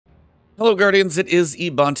Hello Guardians, it is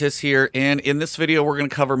Ebontis here, and in this video we're going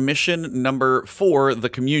to cover mission number 4, the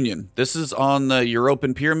Communion. This is on the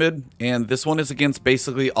European Pyramid, and this one is against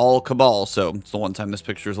basically all Cabal, so it's the one time this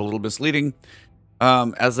picture is a little misleading.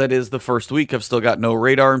 As that is the first week, I've still got no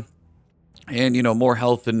radar, and more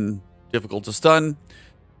health and difficult to stun.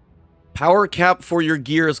 Power cap for your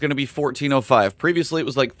gear is going to be 1405. Previously, it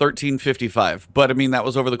was like 1355, but I mean, that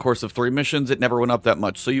was over the course of 3 missions. It never went up that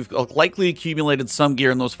much. So you've likely accumulated some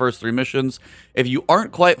gear in those first 3 missions. If you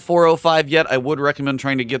aren't quite 405 yet, I would recommend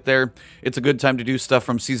trying to get there. It's a good time to do stuff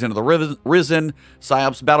from Season of the Risen,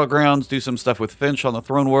 Psyops Battlegrounds, do some stuff with Finch on the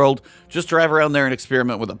Throne World. Just drive around there and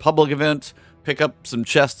experiment with a public event. Pick up some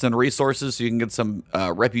chests and resources so you can get some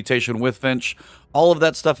reputation with Finch. All of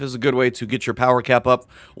that stuff is a good way to get your power cap up.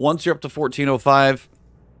 Once you're up to 1405,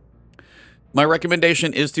 my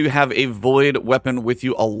recommendation is to have a Void weapon with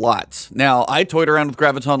you a lot. Now, I toyed around with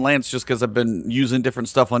Graviton Lance just because I've been using different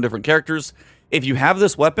stuff on different characters. If you have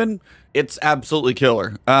this weapon, it's absolutely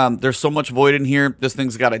killer. There's so much Void in here. This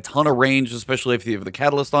thing's got a ton of range, especially if you have the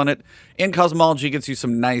Catalyst on it. And Cosmology gets you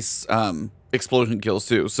some nice explosion kills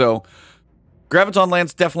too. So Graviton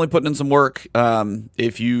Lance definitely putting in some work.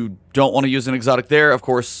 If you don't want to use an exotic there, of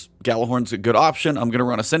course, Gjallarhorn's a good option. I'm going to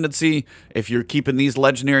run Ascendancy. If you're keeping these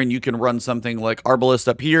legendary and you can run something like Arbalist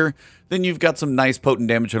up here, then you've got some nice potent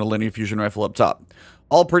damage and a linear fusion rifle up top.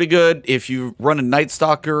 All pretty good. If you run a Night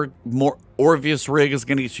Stalker, more Orvius Rig is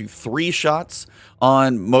going to get you 3 shots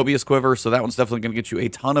on Mobius Quiver, so that one's definitely going to get you a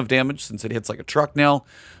ton of damage since it hits like a truck now.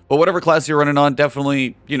 But whatever class you're running on,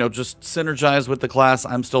 definitely, just synergize with the class.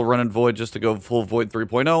 I'm still running Void just to go full Void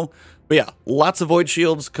 3.0. But yeah, lots of Void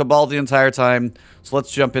shields, Cabal the entire time. So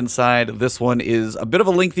let's jump inside. This one is a bit of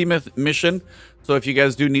a lengthy mission. So if you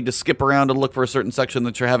guys do need to skip around and look for a certain section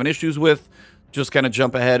that you're having issues with, just kind of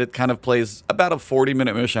jump ahead. It kind of plays about a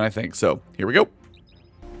 40-minute mission, I think. So here we go.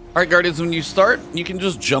 All right, Guardians, when you start, you can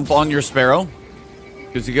just jump on your Sparrow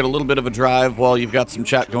because you get a little bit of a drive while you've got some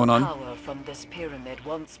chat going on. Power from this pyramid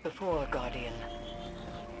once before, Guardian.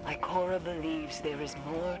 Ikora believes there is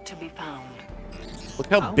more to be found. Look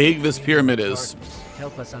how big this pyramid is.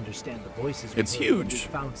 Help us understand the voices. It's huge.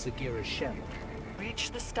 Found Sagira's shell.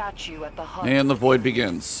 Reach the statue at the heart. And the Void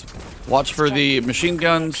begins. Watch for the machine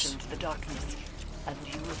guns. The darkness, and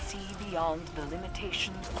you will see beyond the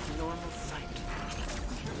limitations of normal sight.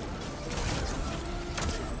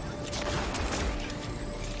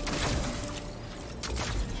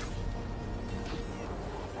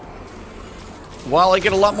 While I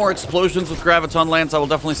get a lot more explosions with Graviton Lance, I will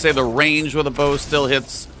definitely say the range with a bow still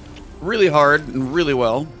hits really hard and really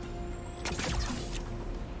well.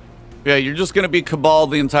 Yeah, you're just going to be Cabal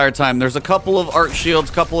the entire time. There's a couple of Arc Shields,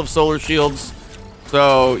 couple of Solar Shields.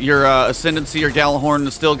 So your Ascendancy or Gjallarhorn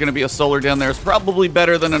is still going to be a Solar down there. It's probably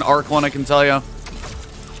better than an Arc one, I can tell you.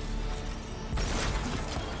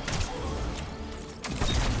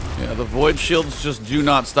 Yeah, the Void Shields just do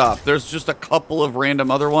not stop. There's just a couple of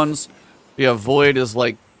random other ones. Yeah, Void is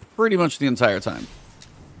like pretty much the entire time.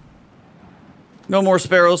 No more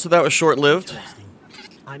Sparrows, so that was short-lived.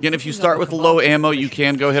 Again, if you start with low ammo, you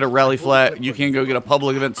can go hit a rally flag. You can go get a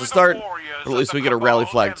public event to start, but at least we get a rally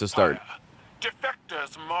flag to start.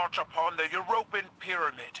 Defectors march upon the European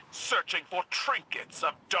Pyramid, searching for trinkets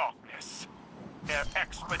of darkness. Their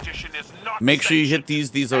expedition is not. Make sure you hit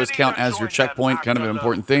these. These always count as your checkpoint, kind of an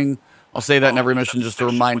important thing. I'll say that in every mission just to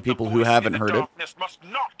remind people who haven't heard it. Must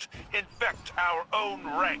not infect our own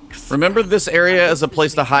ranks. Remember, this area is a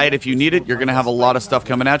place to hide if you need it. You're going to have a lot of stuff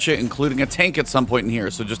coming at you, including a tank at some point in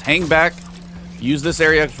here. So just hang back, use this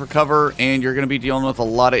area for cover, and you're going to be dealing with a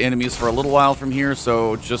lot of enemies for a little while from here.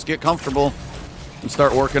 So just get comfortable and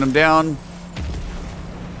start working them down.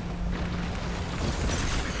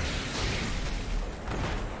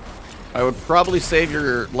 I would probably save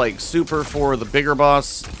your super for the bigger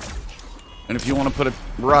boss. And if you want to put a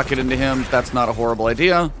rocket into him, that's not a horrible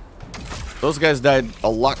idea. Those guys died a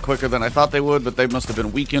lot quicker than I thought they would, but they must have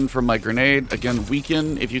been weakened from my grenade. Again,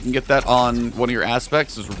 weaken, if you can get that on one of your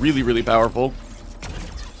aspects, is really, really powerful.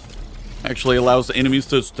 Actually allows the enemies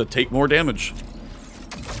to take more damage.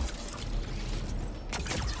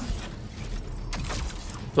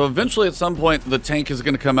 So eventually, at some point, the tank is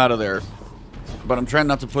going to come out of there. But I'm trying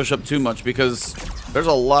not to push up too much because there's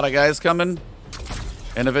a lot of guys coming.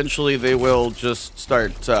 And eventually they will just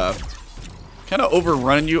start kind of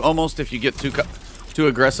overrun you almost if you get too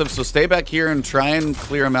aggressive. So stay back here and try and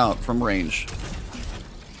clear them out from range.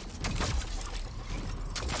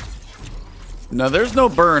 Now there's no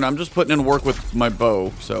burn. I'm just putting in work with my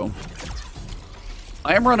bow. So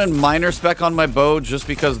I am running minor spec on my bow just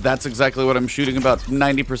because that's exactly what I'm shooting about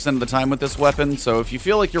 90% of the time with this weapon. So if you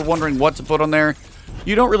feel like you're wondering what to put on there,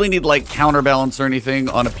 you don't really need like counterbalance or anything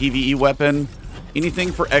on a PvE weapon.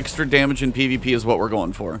 Anything for extra damage in PvP is what we're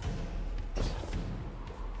going for.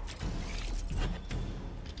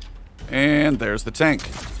 And there's the tank.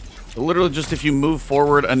 So literally just if you move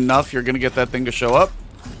forward enough, you're going to get that thing to show up.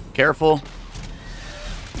 Careful.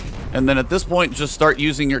 And then at this point, just start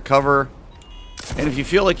using your cover. And if you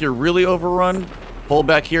feel like you're really overrun, pull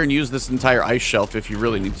back here and use this entire ice shelf if you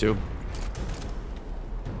really need to.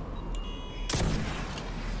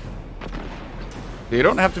 You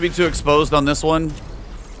don't have to be too exposed on this one.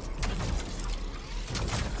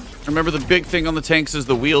 Remember, the big thing on the tanks is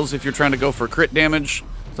the wheels if you're trying to go for crit damage.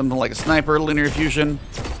 Something like a sniper, linear fusion.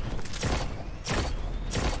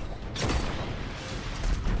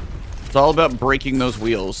 It's all about breaking those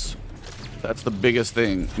wheels. That's the biggest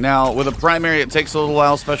thing. Now, with a primary, it takes a little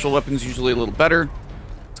while. Special weapons usually a little better.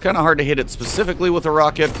 It's kind of hard to hit it specifically with a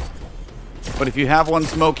rocket. But if you have one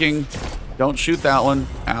smoking, don't shoot that one.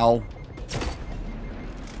 Ow.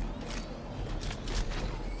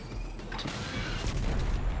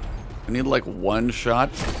 I need like one shot.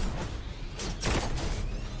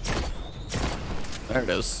 There it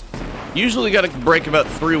is. Usually got to break about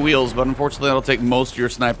 3 wheels, but unfortunately that'll take most of your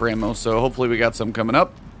sniper ammo, so hopefully we got some coming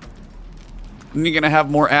up. And you're going to have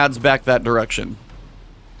more adds back that direction.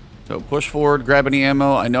 So push forward, grab any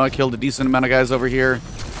ammo. I know I killed a decent amount of guys over here.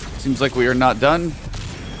 Seems like we are not done.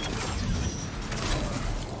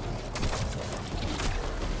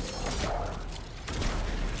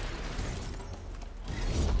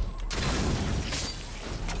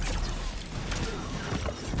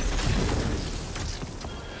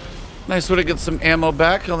 Nice way to get some ammo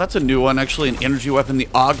back. Oh, that's a new one, actually, an energy weapon, the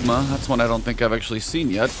Ogma. That's one I don't think I've actually seen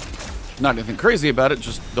yet. Not anything crazy about it,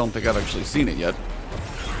 just don't think I've actually seen it yet.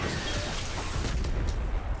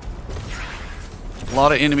 A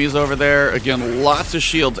lot of enemies over there. Again, lots of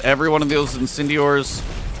shields. Every one of those Incendiors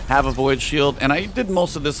have a void shield, and I did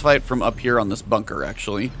most of this fight from up here on this bunker,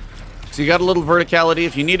 actually. So you got a little verticality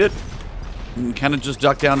if you need it. You can kind of just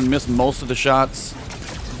duck down and miss most of the shots.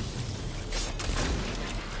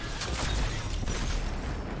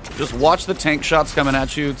 Just watch the tank shots coming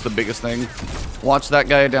at you. It's the biggest thing. Watch that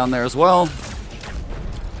guy down there as well.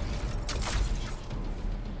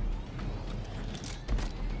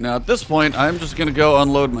 Now at this point, I'm just going to go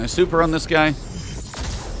unload my super on this guy.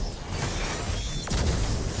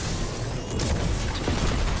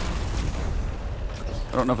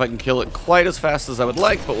 I don't know if I can kill it quite as fast as I would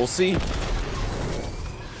like, but we'll see.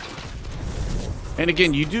 And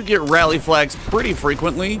again, you do get rally flags pretty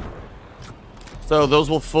frequently. So those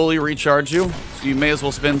will fully recharge you. So you may as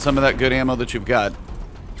well spend some of that good ammo that you've got.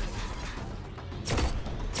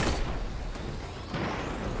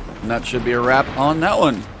 And that should be a wrap on that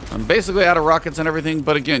one. I'm basically out of rockets and everything,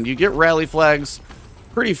 but again, you get rally flags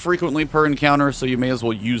pretty frequently per encounter, so you may as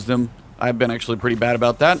well use them. I've been actually pretty bad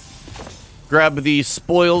about that. Grab the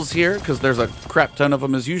spoils here, because there's a crap ton of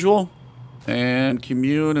them as usual. And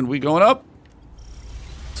commune, and we going up.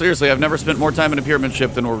 Seriously, I've never spent more time in a pyramid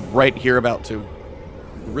ship than we're right here about to.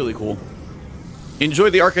 Really cool. Enjoy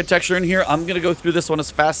the architecture in here. I'm going to go through this one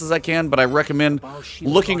as fast as I can, but I recommend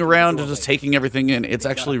looking around and just taking everything in. It's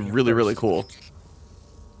actually really, really cool.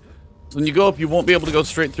 So when you go up, you won't be able to go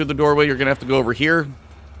straight through the doorway. You're going to have to go over here. Have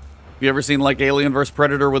you ever seen like Alien vs.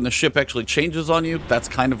 Predator when the ship actually changes on you? That's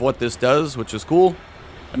kind of what this does, which is cool.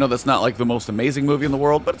 I know that's not like the most amazing movie in the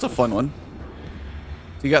world, but it's a fun one.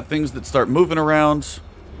 So you got things that start moving around.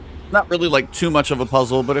 Not really like too much of a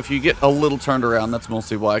puzzle, but if you get a little turned around, that's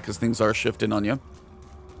mostly why, because things are shifting on you.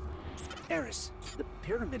 Eris, the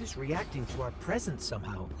pyramid is reacting to our presence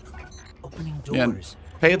somehow. Opening doors. Yeah, and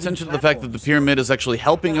pay attention to the fact that the pyramid is actually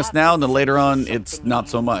helping us now, and then later on, it's not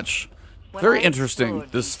so much. Very interesting.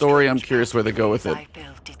 This story, I'm curious where they go with it.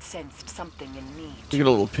 You get a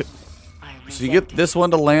little so you get this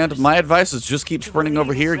one to land. My advice is just keep sprinting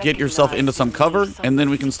over here, get yourself into some cover, and then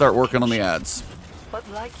we can start working on the ads.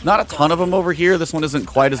 Not a ton of them over here. This one isn't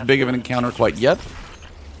quite as big of an encounter quite yet.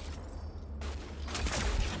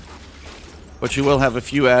 But you will have a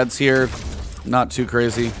few ads here. Not too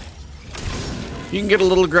crazy. You can get a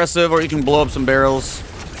little aggressive, or you can blow up some barrels.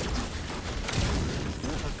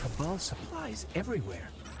 There are Cabal supplies everywhere.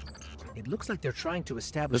 It looks like they're trying to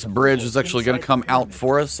establish. This bridge is actually going to come out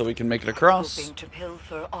for us, so we can make it across.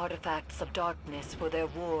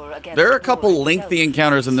 There are a couple lengthy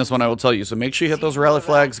encounters in this one, I will tell you, so make sure you hit those rally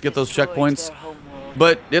flags, get those checkpoints.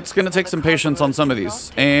 But it's going to take some patience on some of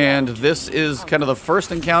these. And this is kind of the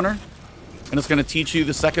first encounter, and it's going to teach you.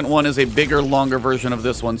 The second one is a bigger, longer version of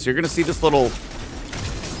this one. So you're going to see this little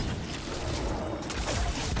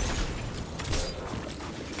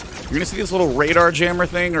You're gonna see this little radar jammer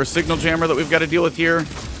thing or signal jammer that we've got to deal with here.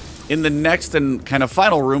 In the next and kind of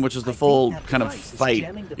final room, which is the full kind of fight,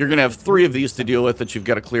 you're gonna have 3 of these to deal with that you've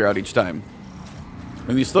got to clear out each time.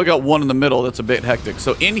 And you still got 1 in the middle that's a bit hectic.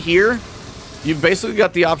 So in here, you've basically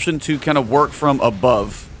got the option to kind of work from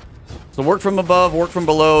above. So work from above, work from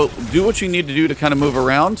below, do what you need to do to kind of move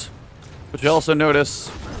around. But you also notice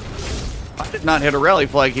I did not hit a rally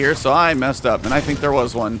flag here, so I messed up, and I think there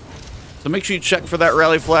was one. So make sure you check for that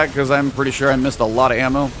rally flag, because I'm pretty sure I missed a lot of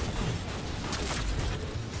ammo.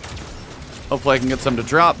 Hopefully I can get some to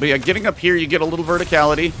drop. But yeah, getting up here, you get a little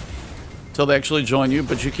verticality until they actually join you,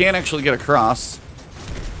 but you can actually get across.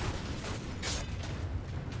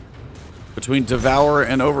 Between Devour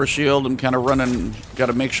and Overshield, I'm kind of running, got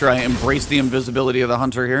to make sure I embrace the invisibility of the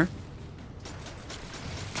Hunter here.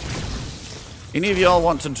 Any of y'all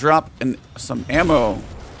want to drop some ammo?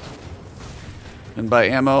 And by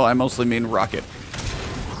ammo, I mostly mean rocket.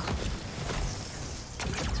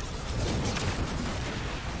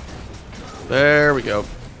 There we go.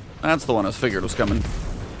 That's the one I figured was coming.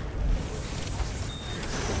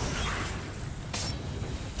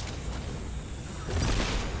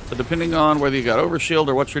 So depending on whether you got Overshield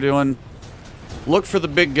or what you're doing, look for the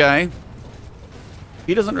big guy.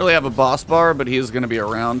 He doesn't really have a boss bar, but he is going to be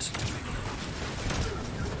around.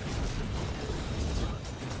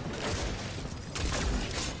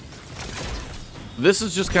 This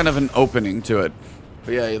is just kind of an opening to it.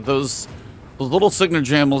 But yeah, those little signal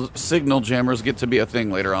jammers get to be a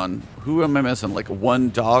thing later on. Who am I missing? Like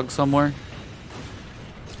 1 dog somewhere?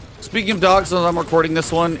 Speaking of dogs, as I'm recording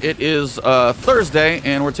this one, it is Thursday,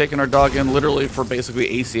 and we're taking our dog in literally for basically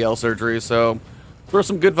ACL surgery. So throw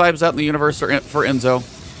some good vibes out in the universe for Enzo.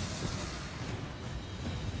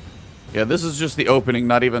 Yeah, this is just the opening,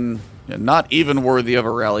 not even worthy of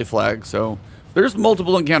a rally flag. So there's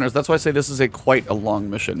multiple encounters. That's why I say this is quite a long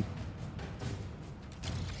mission.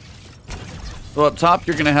 So up top,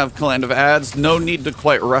 you're going to have Command of Ads. No need to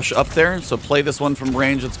quite rush up there. So play this one from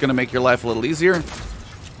range. It's going to make your life a little easier.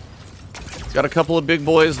 Got a couple of big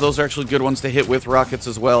boys. Those are actually good ones to hit with rockets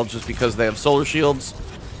as well, just because they have solar shields.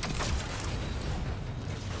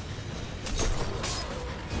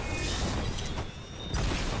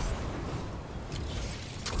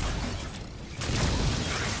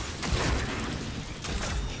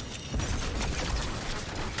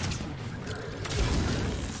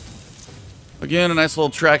 Again, a nice little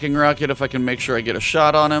tracking rocket if I can make sure I get a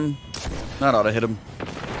shot on him. That ought to hit him.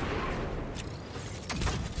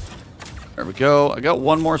 There we go. I got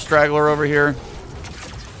 1 more straggler over here.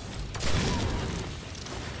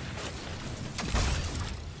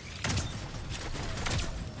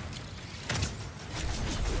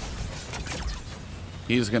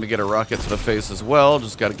 He's going to get a rocket to the face as well.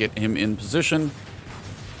 Just got to get him in position.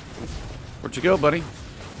 Where'd you go, buddy?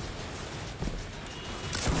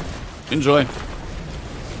 Enjoy.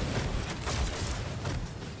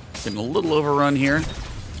 Getting a little overrun here.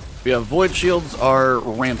 But yeah, void shields are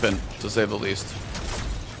rampant, to say the least.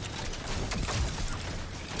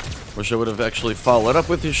 Wish I would have actually followed up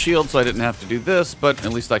with his shield so I didn't have to do this, but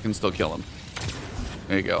at least I can still kill him.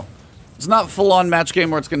 There you go. It's not full-on match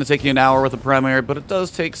game where it's going to take you an hour with a primary, but it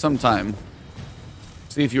does take some time.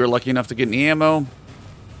 See if you were lucky enough to get any ammo.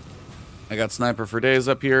 I got sniper for days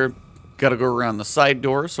up here. Got to go around the side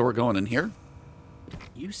door, so we're going in here.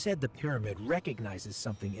 You said the pyramid recognizes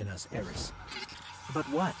something in us, Eris. But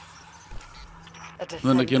what? And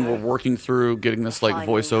then again, we're working through getting this like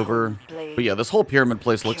voiceover. But yeah, this whole pyramid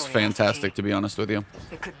place looks fantastic, to be honest with you.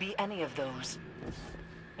 It could be any of those,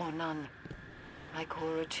 or none. My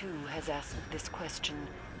Cora too has asked this question,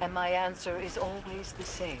 and my answer is always the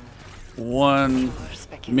same. 1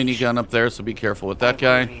 minigun up there, so be careful with that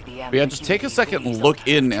guy. But yeah, just take a second and look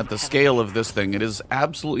in at the scale of this thing. It is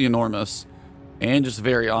absolutely enormous, and just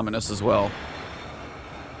very ominous as well.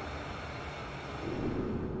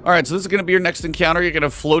 Alright, so this is going to be your next encounter. You're going to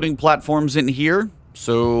have floating platforms in here,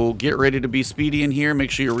 so get ready to be speedy in here.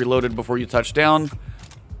 Make sure you're reloaded before you touch down.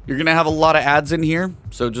 You're going to have a lot of ads in here,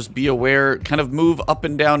 so just be aware. Kind of move up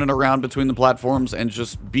and down and around between the platforms, and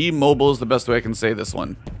just be mobile is the best way I can say this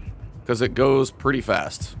one, because it goes pretty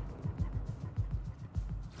fast.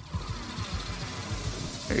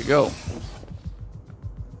 There you go.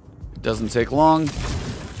 It doesn't take long.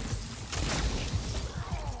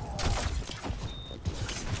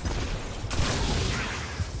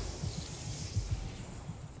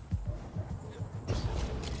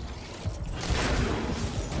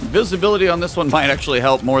 Visibility on this one might actually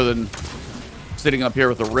help more than sitting up here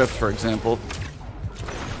with a rift, for example.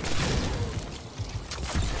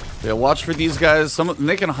 Yeah, watch for these guys.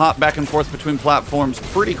 They can hop back and forth between platforms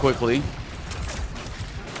pretty quickly.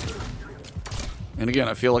 And again,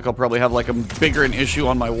 I feel like I'll probably have like a bigger an issue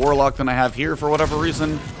on my Warlock than I have here for whatever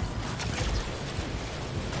reason.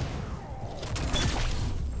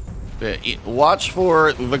 Watch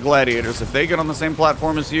for the gladiators. If they get on the same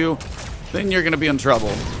platform as you, then you're going to be in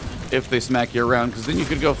trouble if they smack you around, because then you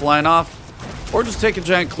could go flying off or just take a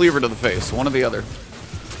giant cleaver to the face, one or the other.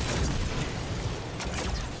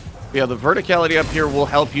 Yeah, the verticality up here will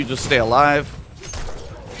help you just stay alive.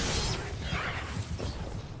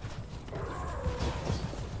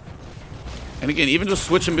 And again, even just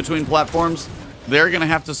switching between platforms, they're going to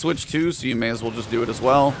have to switch too, so you may as well just do it as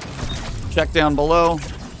well. Check down below.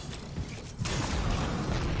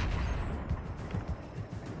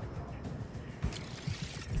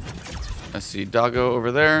 I see Doggo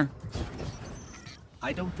over there.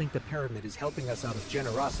 I don't think the pyramid is helping us out of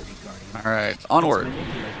generosity, Guardian. All right, onward.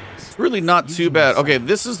 It's really not too bad. Okay,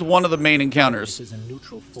 this is one of the main encounters.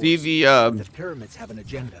 See the pyramids have an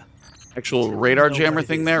agenda. Actual radar jammer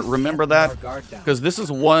thing there? Remember that? Because this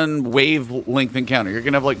is one wave-length encounter. You're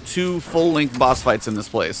going to have like 2 full-length boss fights in this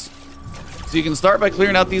place. So you can start by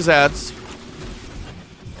clearing out these ads.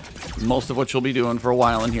 Most of what you'll be doing for a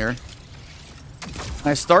while in here.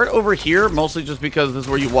 I start over here, mostly just because this is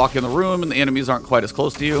where you walk in the room and the enemies aren't quite as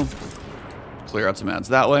close to you. Clear out some ads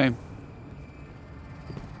that way. You're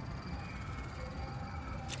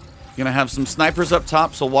going to have some snipers up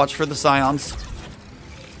top, so watch for the scions.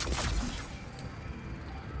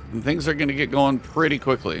 And things are going to get going pretty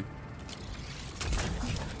quickly.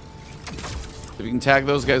 If you can tag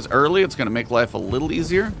those guys early, it's going to make life a little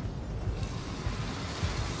easier.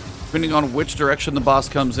 Depending on which direction the boss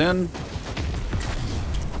comes in.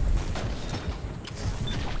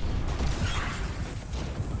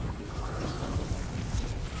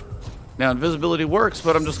 Now, invisibility works,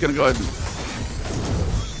 but I'm just going to go ahead and...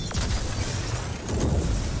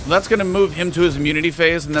 That's going to move him to his immunity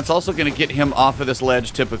phase, and that's also going to get him off of this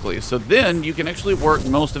ledge typically. So then you can actually work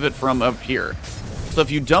most of it from up here. So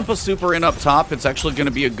if you dump a super in up top, it's actually going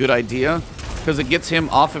to be a good idea because it gets him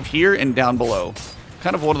off of here and down below.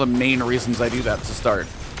 Kind of one of the main reasons I do that to start.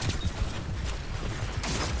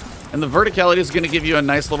 And the verticality is going to give you a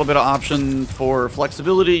nice little bit of option for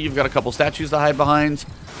flexibility. You've got a couple statues to hide behind,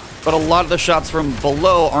 but a lot of the shots from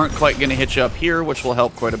below aren't quite going to hit you up here, which will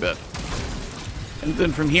help quite a bit. And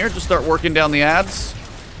then from here, just start working down the ads.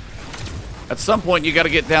 At some point, you got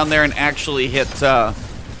to get down there and actually hit the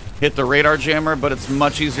radar jammer, but it's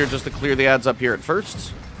much easier just to clear the ads up here at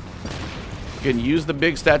first. You can use the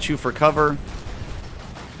big statue for cover.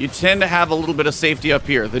 You tend to have a little bit of safety up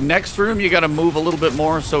here. The next room, you got to move a little bit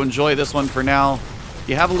more, so enjoy this one for now.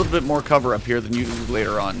 You have a little bit more cover up here than you do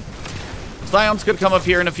later on. Scions could come up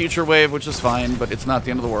here in a future wave, which is fine, but it's not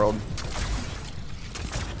the end of the world.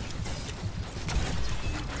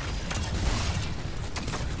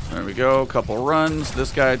 There we go, couple runs.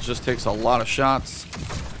 This guy just takes a lot of shots.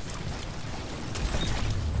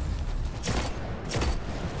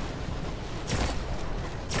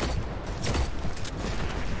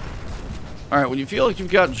 Alright, when you feel like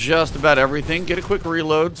you've got just about everything, get a quick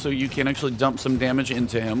reload so you can actually dump some damage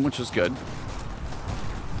into him, which is good.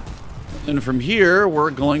 And from here,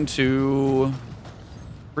 we're going to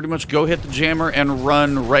pretty much go hit the jammer and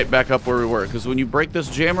run right back up where we were. Because when you break this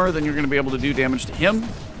jammer, then you're going to be able to do damage to him.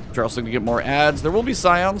 You're also going to get more ads. There will be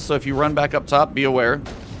scions, so if you run back up top, be aware.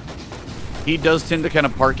 He does tend to kind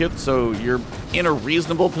of park it, so you're in a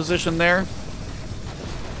reasonable position there.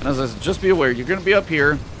 And as I said, just be aware, you're going to be up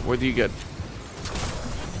here, whether you get...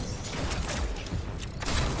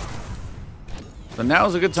 So now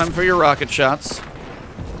is a good time for your rocket shots.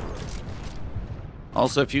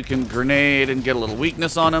 Also, if you can grenade and get a little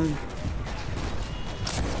weakness on him.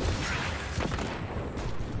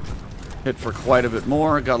 Hit for quite a bit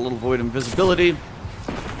more. Got a little void invisibility.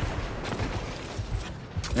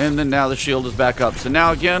 And then now the shield is back up. So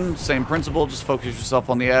now again, same principle. Just focus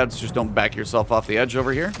yourself on the ads. Just don't back yourself off the edge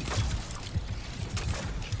over here.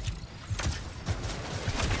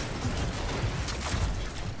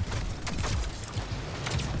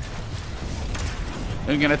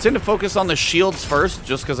 And again, I tend to focus on the shields first,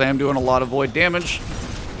 just because I am doing a lot of void damage.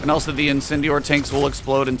 And also the Incendior tanks will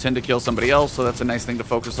explode and tend to kill somebody else, so that's a nice thing to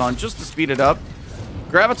focus on, just to speed it up.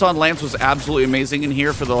 Graviton Lance was absolutely amazing in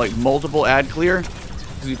here for the like multiple ad clear.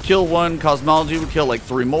 Because you kill one, Cosmology would kill like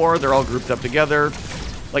 3 more, they're all grouped up together.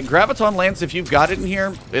 Like Graviton Lance, if you've got it in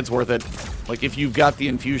here, it's worth it. Like if you've got the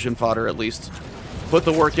infusion fodder at least. Put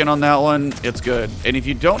the work in on that one, it's good. And if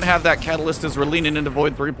you don't have that catalyst as we're leaning into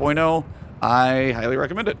Void 3.0, I highly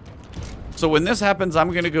recommend it. So when this happens, I'm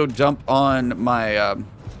going to go dump on my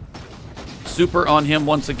super on him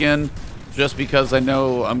once again, just because I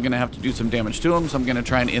know I'm going to have to do some damage to him, so I'm going to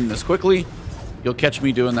try and end this quickly. You'll catch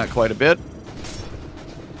me doing that quite a bit.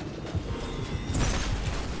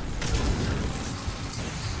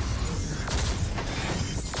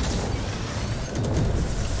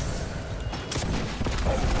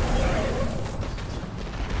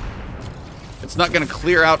 It's not going to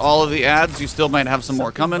clear out all of the ads. You still might have some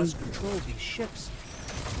more coming.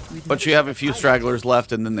 But you have a few stragglers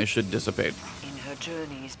left, and then they should dissipate. In her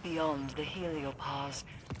journeys beyond the heliopause,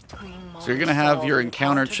 So you're going to have your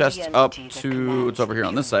encounter chest up to... It's over here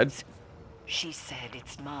on this side. She said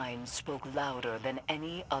its mind spoke louder than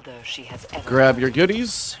any other she has ever Grab heard. your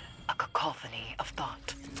goodies. A cacophony of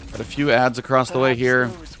thought. Got a few ads across the way here.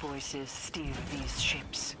 Those voices steer these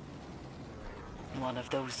ships. One of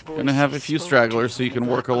those voices Gonna have a few spoke stragglers to so you can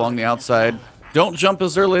the work along the Revenant. outside. Don't jump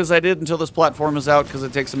as early as I did until this platform is out because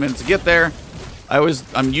it takes a minute to get there.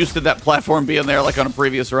 I'm used to that platform being there like on a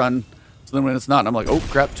previous run. So then when it's not, I'm like, oh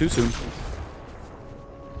crap, too soon.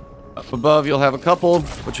 Up above, you'll have a couple,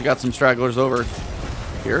 but you got some stragglers over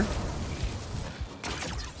here.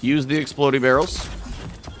 Use the explodey barrels.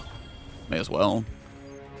 May as well.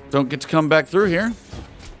 Don't get to come back through here.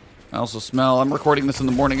 I also smell, I'm recording this in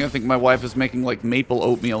the morning. I think my wife is making like maple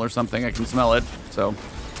oatmeal or something. I can smell it. So,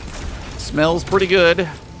 smells pretty good.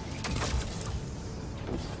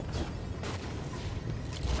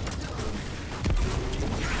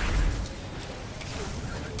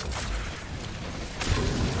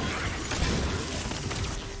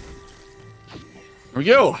 There we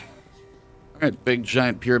go. All right, big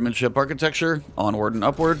giant pyramid ship architecture. Onward and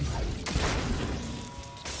upward.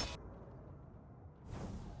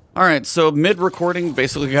 All right, so mid-recording,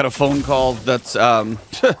 basically got a phone call that's,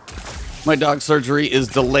 my dog's surgery is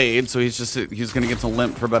delayed, so he's going to get to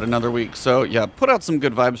limp for about another week. So, yeah, put out some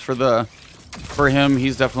good vibes for him.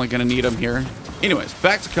 He's definitely going to need them here. Anyways,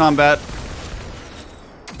 back to combat.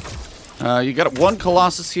 You got one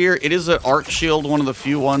Colossus here. It is an arc shield, one of the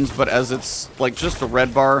few ones, but as it's, like, just a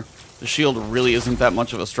red bar, the shield really isn't that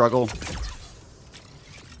much of a struggle.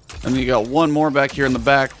 And then you got one more back here in the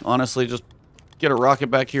back. Honestly, just get a rocket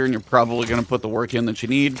back here and you're probably going to put the work in that you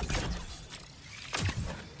need. So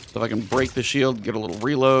if I can break the shield, get a little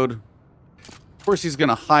reload. Of course he's going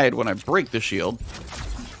to hide when I break the shield.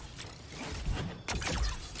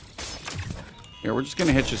 Here, we're just going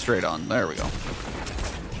to hit you straight on. There we go.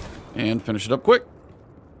 And finish it up quick.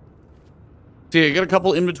 So yeah, you got a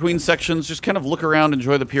couple in-between sections. Just kind of look around,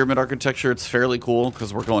 enjoy the pyramid architecture. It's fairly cool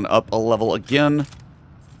because we're going up a level again.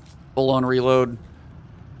 Full-on reload.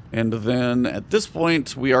 And then, at this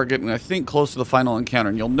point, we are getting, I think, close to the final encounter.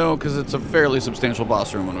 And you'll know because it's a fairly substantial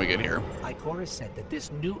boss room when we get here. Ikora said that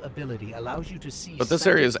this new ability allows you to see. But this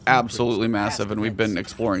area is absolutely massive, and we've been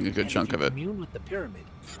exploring a good chunk of it. If you commune with the pyramid,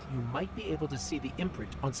 you might be able to see the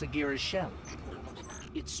imprint on Sagira's shell.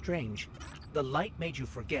 It's strange. The light made you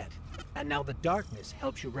forget, and now the darkness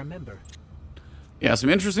helps you remember. Yeah,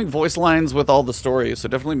 some interesting voice lines with all the stories, so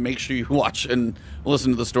definitely make sure you watch and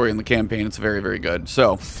listen to the story in the campaign. It's very, very good.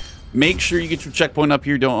 So, make sure you get your checkpoint up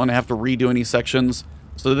here. You don't want to have to redo any sections.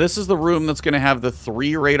 So this is the room that's going to have the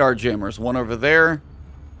 3 radar jammers. One over there,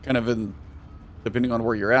 kind of in, depending on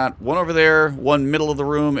where you're at. One over there, one middle of the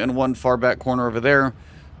room, and one far back corner over there.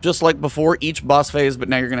 Just like before, each boss phase, but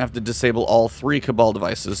now you're going to have to disable all 3 Cabal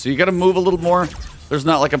devices. So you got to move a little more. There's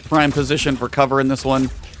not like a prime position for cover in this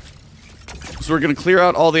one. So we're going to clear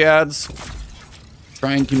out all the ads,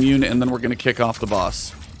 try and commune, and then we're going to kick off the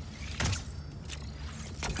boss.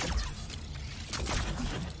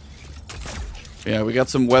 Yeah, we got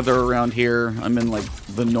some weather around here. I'm in like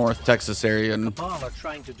the North Texas area, and Cabal are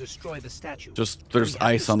trying to destroy the statue. just there's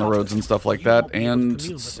ice on the roads and stuff like that, and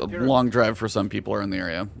it's a long drive for some people are in the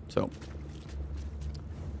area. So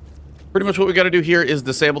pretty much what we got to do here is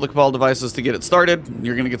disable the Cabal devices to get it started.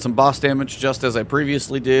 You're going to get some boss damage just as I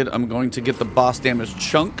previously did. I'm going to get the boss damage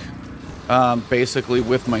chunk basically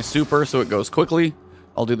with my super so it goes quickly.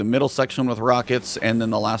 I'll do the middle section with rockets, and then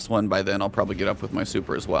the last one by then I'll probably get up with my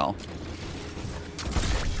super as well.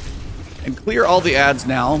 And clear all the ads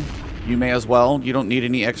now. You may as well. You don't need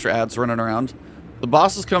any extra ads running around. The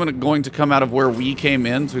boss is going to come out of where we came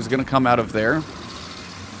in, so he's going to come out of there.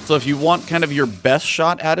 So if you want kind of your best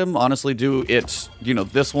shot at him, honestly do it, you know,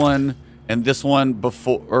 this one and this one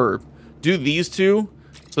before, or do these two,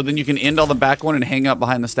 so then you can end on the back one and hang out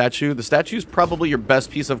behind the statue. The statue is probably your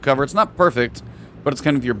best piece of cover. It's not perfect, but it's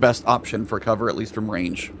kind of your best option for cover, at least from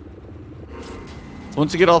range. So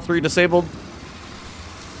once you get all 3 disabled,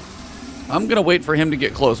 I'm going to wait for him to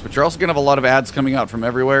get close, but you're also going to have a lot of ads coming out from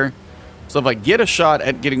everywhere. So if I get a shot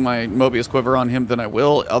at getting my Mobius Quiver on him, then I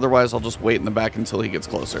will. Otherwise, I'll just wait in the back until he gets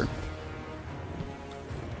closer.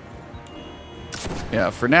 Yeah,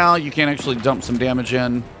 for now, you can actually dump some damage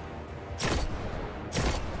in.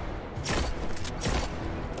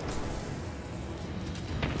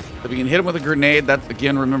 If you can hit him with a grenade, that,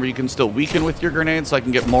 again, remember, you can still weaken with your grenade, so I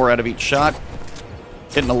can get more out of each shot.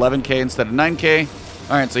 Hitting 11k instead of 9k.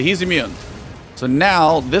 All right, so he's immune. So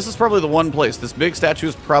now, this is probably the one place. This big statue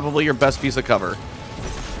is probably your best piece of cover.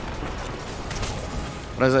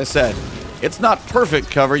 But as I said, it's not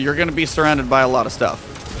perfect cover. You're going to be surrounded by a lot of stuff.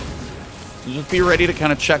 So just be ready to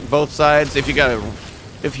kind of check both sides. If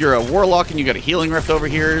you're a Warlock and you got a Healing Rift over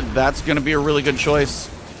here, that's going to be a really good choice.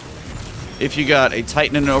 If you got a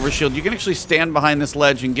Titan and an Overshield, you can actually stand behind this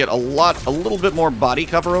ledge and get a little bit more body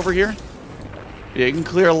cover over here. Yeah, you can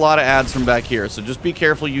clear a lot of adds from back here, so just be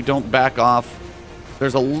careful you don't back off.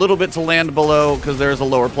 There's a little bit to land below because there's a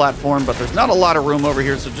lower platform, but there's not a lot of room over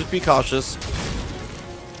here, so just be cautious.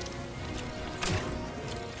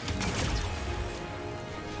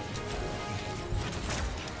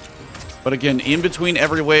 But again, in between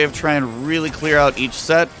every wave, try and really clear out each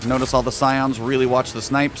set. Notice all the Scions, really watch the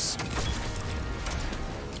snipes.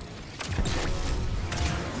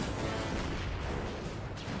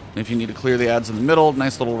 If you need to clear the adds in the middle,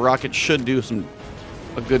 nice little rocket should do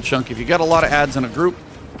a good chunk. If you got a lot of adds in a group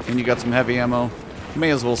and you got some heavy ammo, you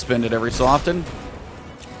may as well spend it every so often.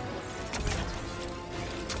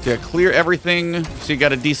 So yeah, clear everything so you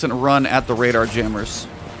got a decent run at the radar jammers.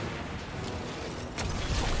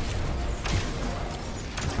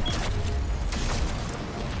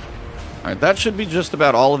 Alright, that should be just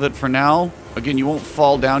about all of it for now. Again, you won't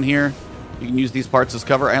fall down here. You can use these parts as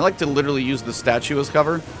cover. I like to literally use the statue as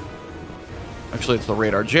cover. Actually, it's the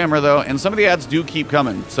radar jammer, though. And some of the ads do keep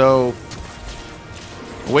coming. So,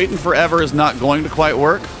 waiting forever is not going to quite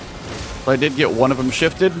work. But I did get one of them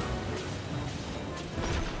shifted.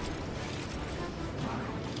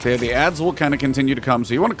 Okay, the ads will kind of continue to come.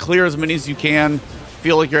 So you want to clear as many as you can.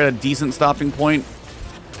 Feel like you're at a decent stopping point.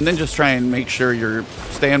 And then just try and make sure you're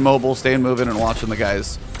staying mobile, staying moving, and watching the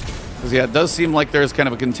guys. Because, yeah, it does seem like there's kind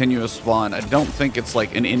of a continuous spawn. I don't think it's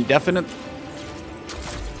like an indefinite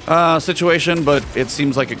situation, but it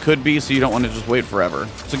seems like it could be, so you don't want to just wait forever.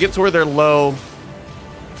 So get to where they're low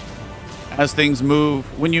as things move.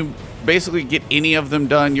 When you basically get any of them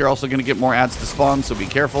done, you're also going to get more adds to spawn, so be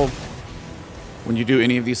careful when you do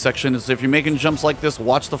any of these sections. If you're making jumps like this,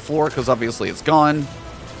 watch the floor, because obviously it's gone.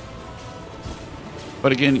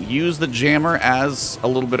 But again, use the jammer as a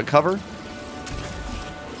little bit of cover.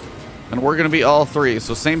 And we're going to be all three.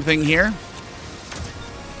 So same thing here.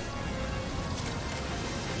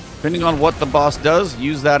 Depending on what the boss does,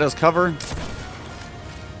 use that as cover.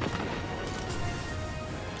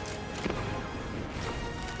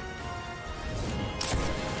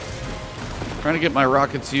 Trying to get my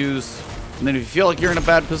rockets used. And then if you feel like you're in a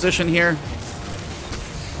bad position here,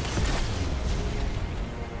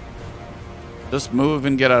 just move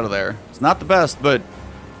and get out of there. It's not the best, but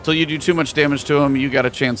until you do too much damage to them, you got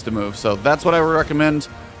a chance to move. So that's what I would recommend.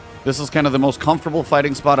 This is kind of the most comfortable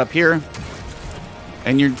fighting spot up here.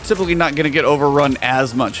 And you're typically not going to get overrun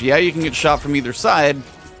as much. Yeah, you can get shot from either side,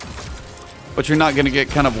 but you're not going to get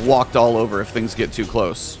kind of walked all over if things get too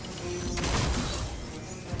close.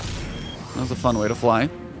 That was a fun way to fly.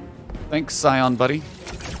 Thanks, Scion, buddy.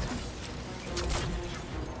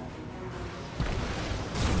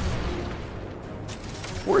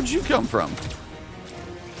 Where'd you come from?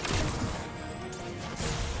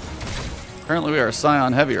 Apparently we are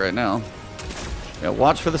Scion heavy right now. Yeah,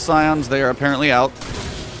 watch for the Scions. They are apparently out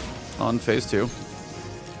on phase 2.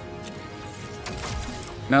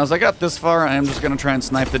 Now, as I got this far, I am just going to try and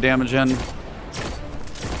snipe the damage in.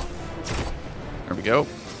 There we go.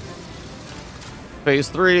 Phase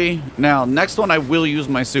 3. Now, next one, I will use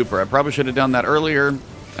my super. I probably should have done that earlier,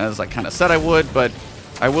 as I kind of said I would, but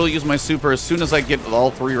I will use my super as soon as I get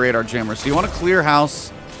all 3 radar jammers. So you want to clear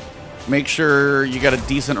house. Make sure you got a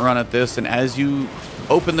decent run at this, and as you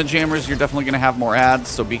open the jammers, you're definitely going to have more adds,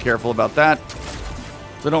 so be careful about that.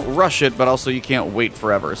 So don't rush it, but also you can't wait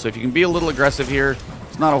forever. So if you can be a little aggressive here,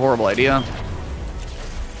 it's not a horrible idea.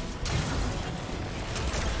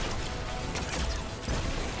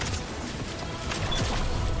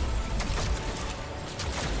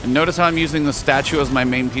 And notice how I'm using the statue as my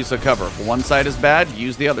main piece of cover. If one side is bad,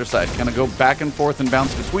 use the other side. Kind of go back and forth and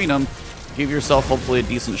bounce between them. Give yourself hopefully a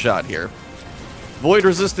decent shot here. Void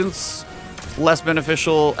resistance, less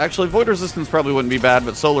beneficial. Actually, void resistance probably wouldn't be bad,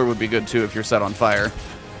 but solar would be good too if you're set on fire.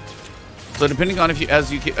 So depending on if you,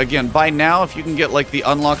 again, by now, if you can get like the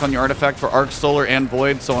unlock on your artifact for arc, solar, and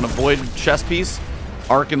void. So on a void chest piece,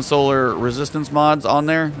 arc and solar resistance mods on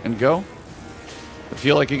there and go. I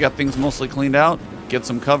feel like you got things mostly cleaned out. Get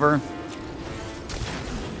some cover.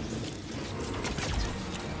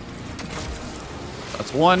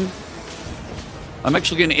 That's one. I'm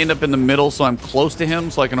actually going to end up in the middle so I'm close to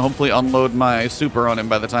him so I can hopefully unload my super on him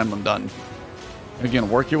by the time I'm done. Again,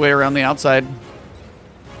 work your way around the outside.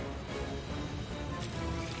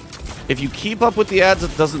 If you keep up with the ads,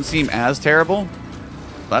 it doesn't seem as terrible.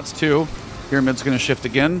 That's 2. Pyramid's going to shift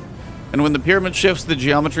again. And when the pyramid shifts, the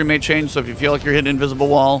geometry may change, so if you feel like you're hitting an invisible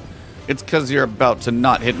wall, it's because you're about to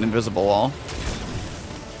not hit an invisible wall.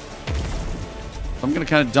 So I'm going to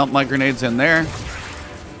kind of dump my grenades in there.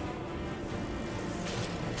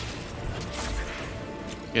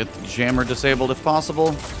 Get the jammer disabled if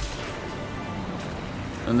possible.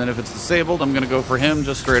 And then if it's disabled, I'm going to go for him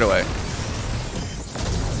just straight away.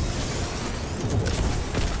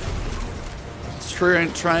 Let's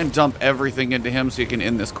try and dump everything into him so you can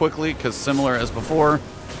end this quickly, because similar as before,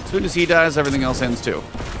 as soon as he dies, everything else ends too.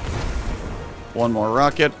 One more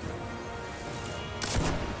rocket.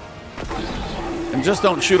 And just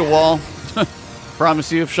don't shoot a wall.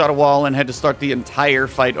 Promise you, if shot a wall and had to start the entire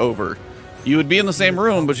fight over, you would be in the same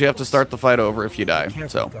room, but you have to start the fight over if you die.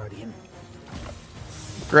 So,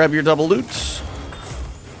 grab your double loot.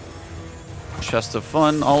 Chest of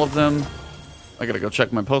fun, all of them. I gotta go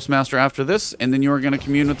check my postmaster after this, and then you are gonna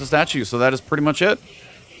commune with the statue. So that is pretty much it.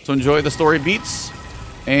 So enjoy the story beats,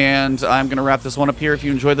 and I'm gonna wrap this one up here. If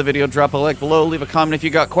you enjoyed the video, drop a like below, leave a comment if you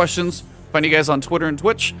got questions. Find you guys on Twitter and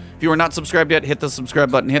Twitch. If you are not subscribed yet, hit the subscribe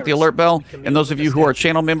button, hit the alert bell. And those of you who are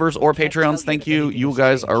channel members or Patreons, thank you. You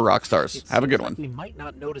guys are rock stars. Have a good one. We might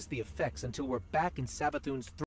not notice the effects until we're back in Savathun's